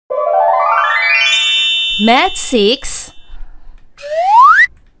Math 6,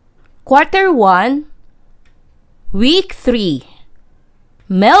 Quarter 1, Week 3,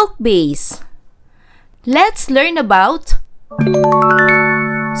 MELC-BASED. Let's learn about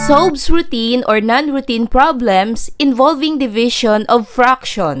solves routine or non-routine problems involving division of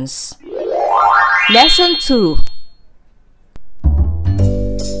fractions. Lesson 2.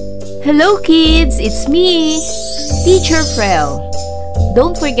 Hello kids, it's me, Teacher Frel.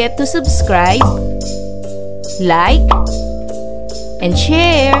 Don't forget to subscribe, like, and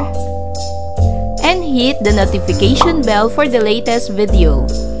share, and hit the notification bell for the latest video.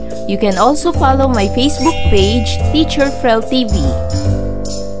 You can also follow my Facebook page, Teacher Frel TV.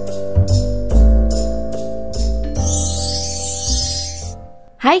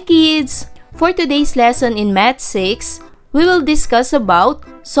 Hi kids! For today's lesson in Math 6, we will discuss about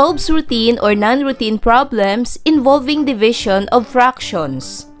solves routine or non-routine problems involving division of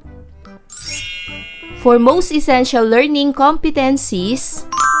fractions. For most essential learning competencies,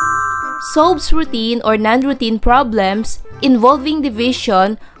 solves routine or non-routine problems involving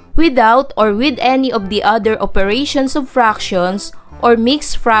division without or with any of the other operations of fractions or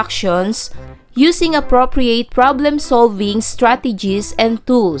mixed fractions using appropriate problem-solving strategies and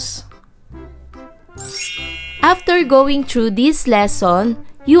tools. After going through this lesson,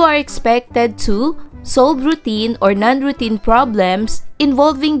 you are expected to solve routine or non-routine problems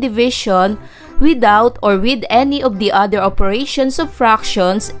involving division without or with any of the other operations of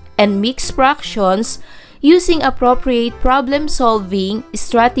fractions and mixed fractions using appropriate problem-solving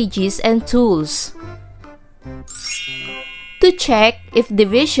strategies and tools. To check if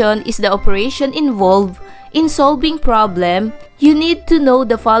division is the operation involved in solving problem, you need to know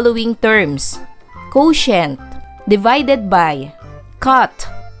the following terms: quotient, divided by, cut,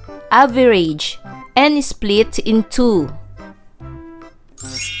 average, and split in two.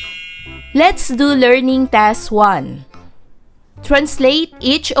 Let's do learning task 1. Translate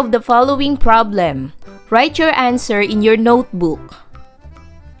each of the following problem. Write your answer in your notebook.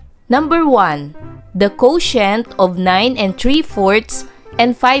 Number 1. The quotient of 9 3/4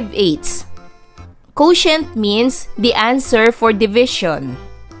 and 5/8. Quotient means the answer for division.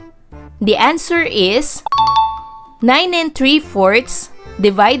 The answer is 9 3/4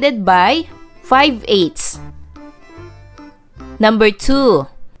 divided by 5/8. Number 2.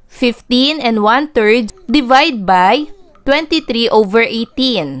 15 1/3 divided by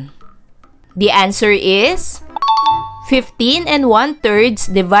 23/18. The answer is 15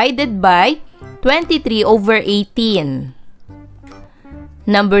 1/3 divided by 23/18.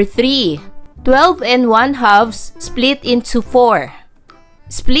 Number 3. 12 1/2 split into 4.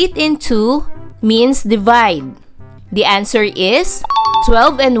 Split into means divide. The answer is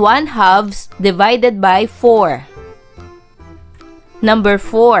 12 1/2 divided by 4. Number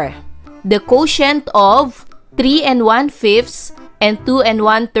 4. The quotient of 3 1/5 and 2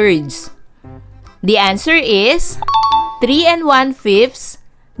 1/3. The answer is 3 1/5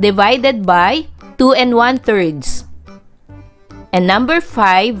 divided by 2 1/3. And number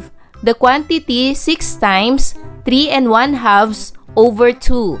 5. The quantity 6 times 3 1/2 over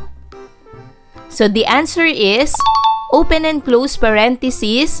 2. So the answer is, open and close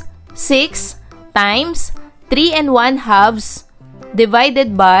parentheses, 6 times 3 1/2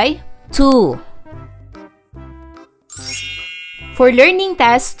 divided by 2. For learning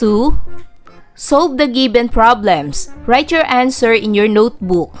task 2, solve the given problems. Write your answer in your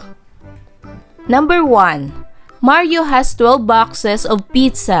notebook. Number 1. Mario has 12 boxes of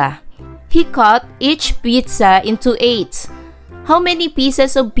pizza. He cut each pizza into 8. How many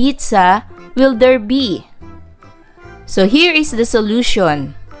pieces of pizza will there be? So here is the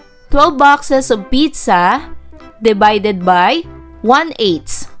solution. 12 boxes of pizza divided by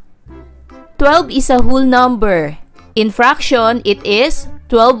 1/8. 12 is a whole number. In fraction, it is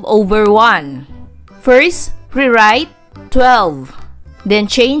 12 over 1. First, rewrite 12. Then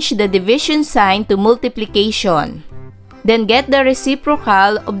change the division sign to multiplication. Then get the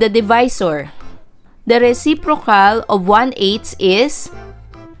reciprocal of the divisor. The reciprocal of 1/8 is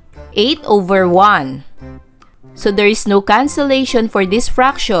 8 over 1. So there is no cancellation for this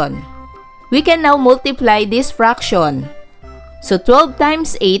fraction. We can now multiply this fraction. So 12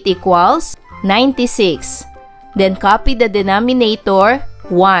 times 8 equals 96. Then copy the denominator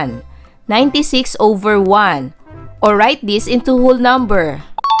 1. 96 over 1. Or write this into whole number.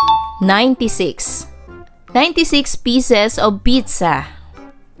 96. 96 pieces of pizza.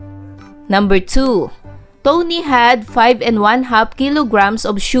 Number 2. Tony had 5 1/2 kilograms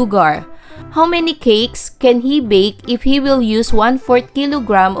of sugar. How many cakes can he bake if he will use 1/4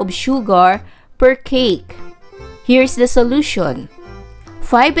 kilogram of sugar per cake? Here's the solution.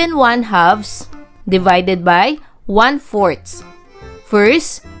 5 1/2 divided by 1/4.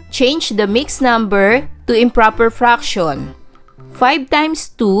 First, change the mixed number to improper fraction. 5 times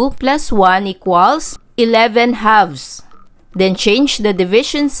 2 plus 1 equals 11 halves. Then change the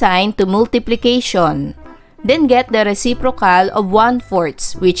division sign to multiplication. Then get the reciprocal of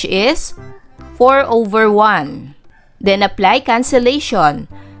 1/4, which is 4/1. Then apply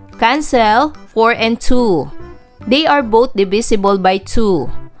cancellation. Cancel 4 and 2. They are both divisible by 2.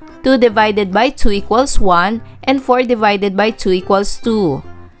 2 divided by 2 equals 1 and 4 divided by 2 equals 2.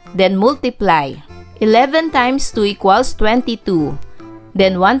 Then multiply. 11 times 2 equals 22.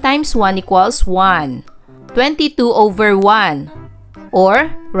 Then 1 times 1 equals 1. 22/1.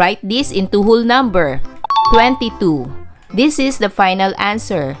 Or, write this into whole number. 22. This is the final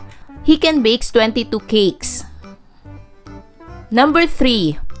answer. He can bake 22 cakes. Number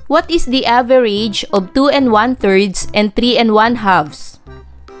 3. What is the average of 2 1/3 and 3 1/2?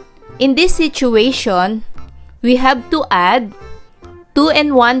 In this situation, we have to add 2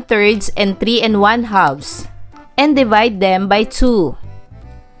 1/3 and 3 1/2 and divide them by 2.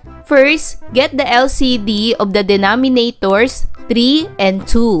 First, get the LCD of the denominators 3 and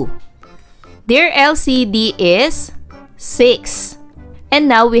 2. Their LCD is 6. And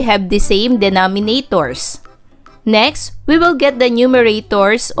now we have the same denominators. Next, we will get the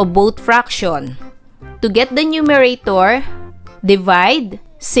numerators of both fractions. To get the numerator, divide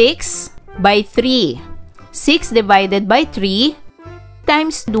 6 by 3. 6 divided by 3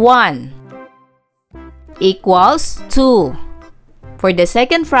 times 1 equals 2. For the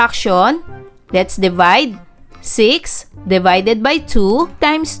second fraction, let's divide 6 divided by 2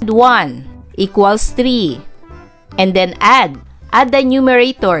 times 1 equals 3. And then add the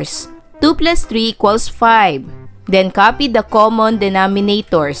numerators. 2 plus 3 equals 5. Then copy the common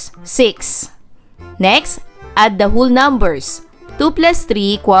denominators, 6. Next, add the whole numbers. 2 plus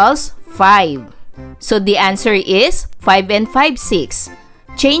 3 equals 5. So the answer is 5 and 5, 6.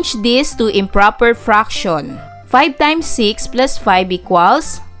 Change this to improper fraction. 5 times 6 plus 5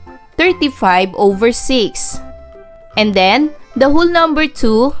 equals 35/6. And then, the whole number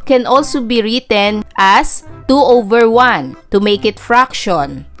 2 can also be written as 2/1 to make it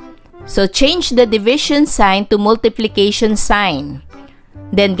fraction. So change the division sign to multiplication sign.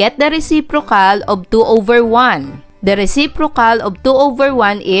 Then get the reciprocal of 2/1. The reciprocal of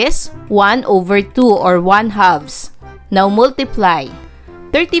 2/1 is 1/2 or 1/2. Now multiply.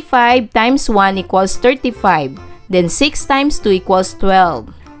 35 times 1 equals 35. Then 6 times 2 equals 12.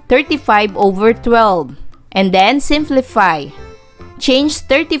 35/12. And then simplify. Change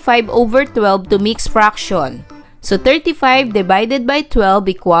 35/12 to mixed fraction. So 35 divided by 12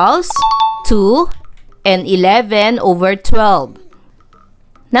 equals 2 and 11/12.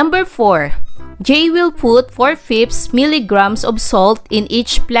 Number 4. Jay will put 4/5 milligrams of salt in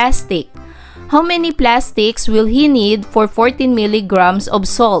each plastic. How many plastics will he need for 14 milligrams of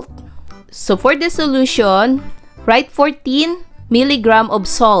salt? So for the solution, write 14 milligram of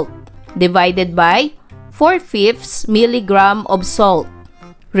salt divided by 4/5 milligram of salt.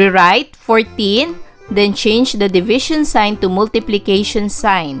 Rewrite 14, then change the division sign to multiplication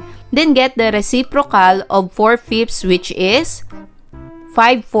sign. Then get the reciprocal of 4/5, which is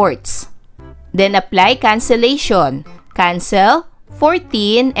 5/4. Then apply cancellation. Cancel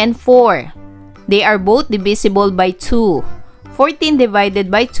 14 and 4. They are both divisible by 2. 14 divided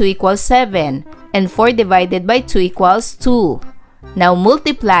by 2 equals 7. And 4 divided by 2 equals 2. Now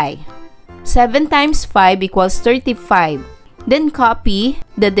multiply. 7 times 5 equals 35. Then copy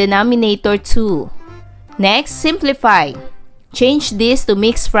the denominator 2. Next, simplify. Change this to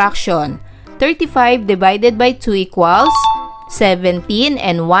mixed fraction. 35 divided by 2 equals 17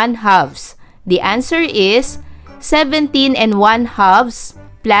 and 1/2. The answer is 17 and 1/2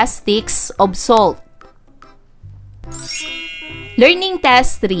 plastics of salt. Learning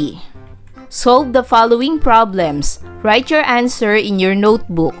Task 3. Solve the following problems. Write your answer in your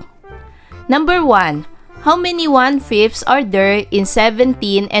notebook. Number 1. How many 1/5 are there in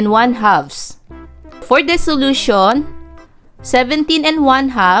 17 and 1/2? For the solution, 17 and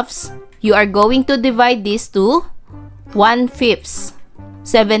 1/2, you are going to divide this to 1/5.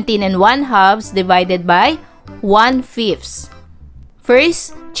 17 and 1/2 divided by 1/5.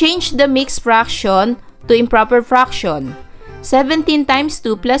 First, change the mixed fraction to improper fraction. 17 times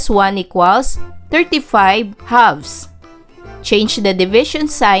 2 plus 1 equals 35/2. Change the division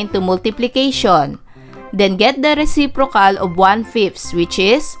sign to multiplication. Then get the reciprocal of 1/5, which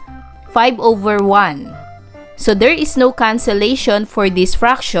is 5/1. So there is no cancellation for these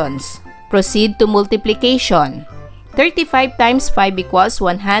fractions. Proceed to multiplication. 35 times 5 equals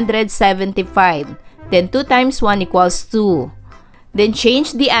 175. Then 2 times 1 equals 2. Then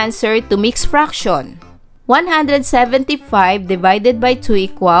change the answer to mixed fraction. 175 divided by 2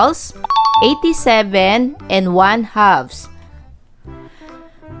 equals 87 and 1/2.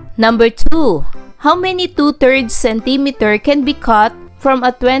 Number 2. How many 2/3 centimeter can be cut from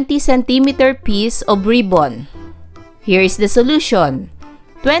a 20 centimeter piece of ribbon? Here is the solution.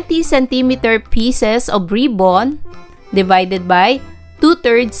 20 centimeter pieces of ribbon divided by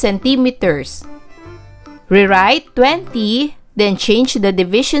 2/3 centimeters. Rewrite 20, then change the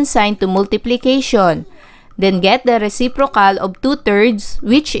division sign to multiplication. Then get the reciprocal of 2/3,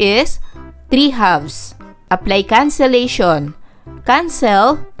 which is 3/2. Apply cancellation.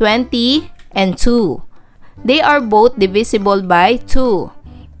 Cancel 20 and 2. They are both divisible by 2.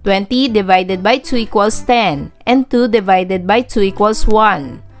 20 divided by 2 equals 10, and 2 divided by 2 equals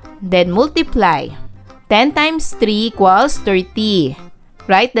 1. Then multiply. 10 times 3 equals 30.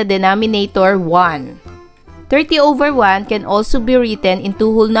 Write the denominator 1. 30 over 1 can also be written into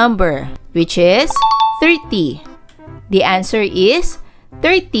whole number, which is 30. The answer is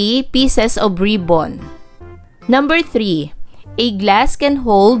 30 pieces of ribbon. Number 3. A glass can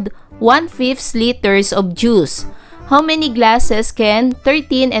hold 1/5 liters of juice. How many glasses can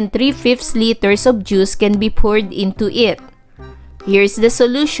 13 and 3/5 liters of juice can be poured into it? Here's the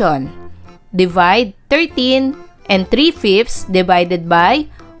solution. Divide 13 and 3/5 divided by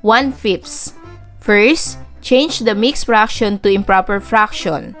 1/5. First, change the mixed fraction to improper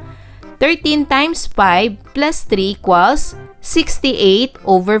fraction. 13 times 5 plus 3 equals 68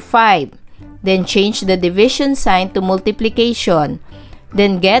 over 5. Then change the division sign to multiplication.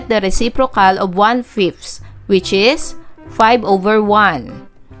 Then get the reciprocal of 1/5, which is 5 over 1.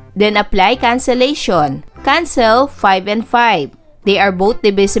 Then apply cancellation. Cancel 5 and 5. They are both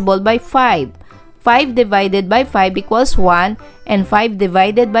divisible by 5. 5 divided by 5 equals 1, and 5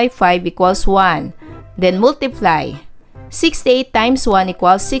 divided by 5 equals 1. Then multiply. 68 times 1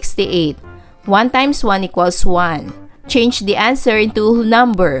 equals 68. 1 times 1 equals 1. Change the answer into a whole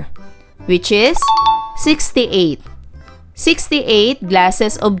number, which is 68. 68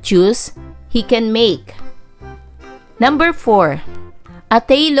 glasses of juice he can make. Number 4. A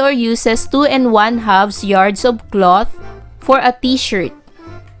tailor uses 2 1/2 yards of cloth for a t-shirt.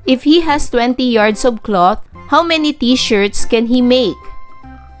 If he has 20 yards of cloth, how many t-shirts can he make?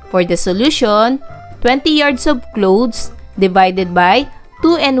 For the solution, 20 yards of clothes divided by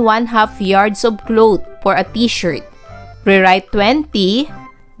 2 1/2 yards of cloth for a t-shirt. Rewrite 20,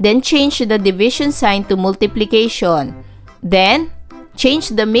 then change the division sign to multiplication. Then, change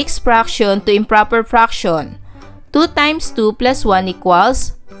the mixed fraction to improper fraction. 2 times 2 plus 1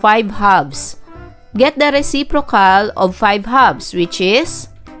 equals 5/2. Get the reciprocal of 5/2, which is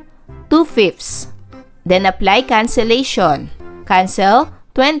 2/5. Then apply cancellation. Cancel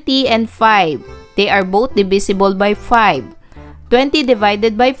 20 and 5. They are both divisible by 5. 20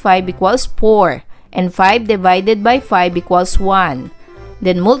 divided by 5 equals 4, and 5 divided by 5 equals 1.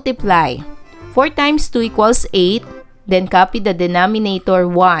 Then multiply. 4 times 2 equals 8. Then copy the denominator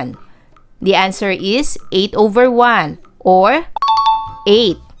 1. The answer is 8 over 1, or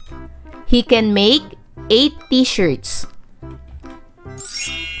 8. He can make 8 t-shirts.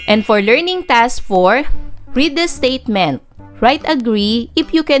 And for learning task 4, read the statement. Write agree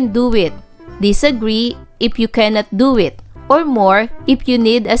if you can do it, disagree if you cannot do it, or more if you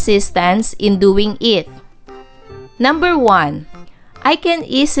need assistance in doing it. Number 1. I can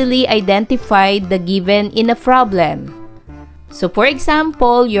easily identify the given in a problem. So for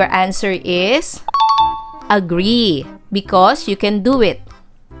example, your answer is agree because you can do it.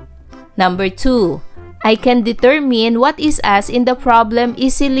 Number 2. I can determine what is asked in the problem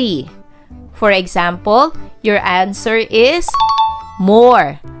easily. For example, your answer is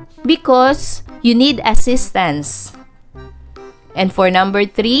more because you need assistance. And for number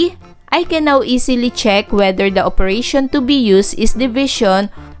 3, I can now easily check whether the operation to be used is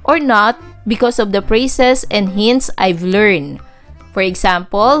division or not because of the phrases and hints I've learned. For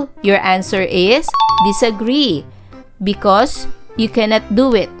example, your answer is disagree because you cannot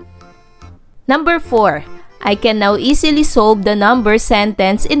do it. Number 4, I can now easily solve the number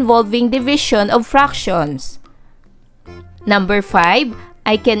sentence involving division of fractions. Number 5,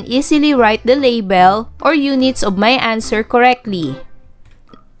 I can easily write the label or units of my answer correctly.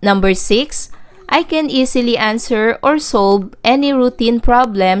 Number 6, I can easily answer or solve any routine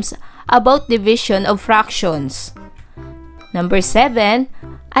problems about division of fractions. Number 7,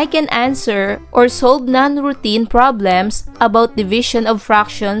 I can answer or solve non-routine problems about division of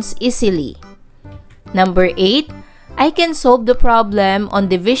fractions easily. Number 8, I can solve the problem on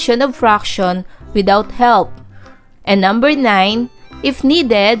division of fraction without help. And number 9, if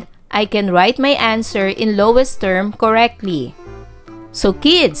needed, I can write my answer in lowest term correctly. So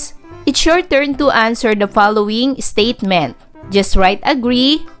kids, it's your turn to answer the following statement. Just write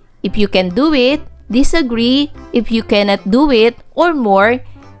agree if you can do it, disagree if you cannot do it, or more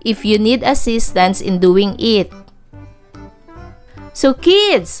if you need assistance in doing it. So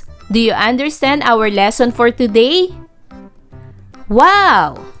kids, do you understand our lesson for today?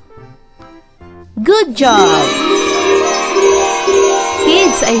 Wow! Good job!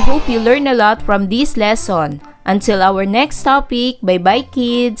 Kids, I hope you learned a lot from this lesson. Until our next topic, bye-bye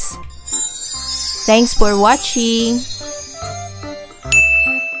kids! Thanks for watching!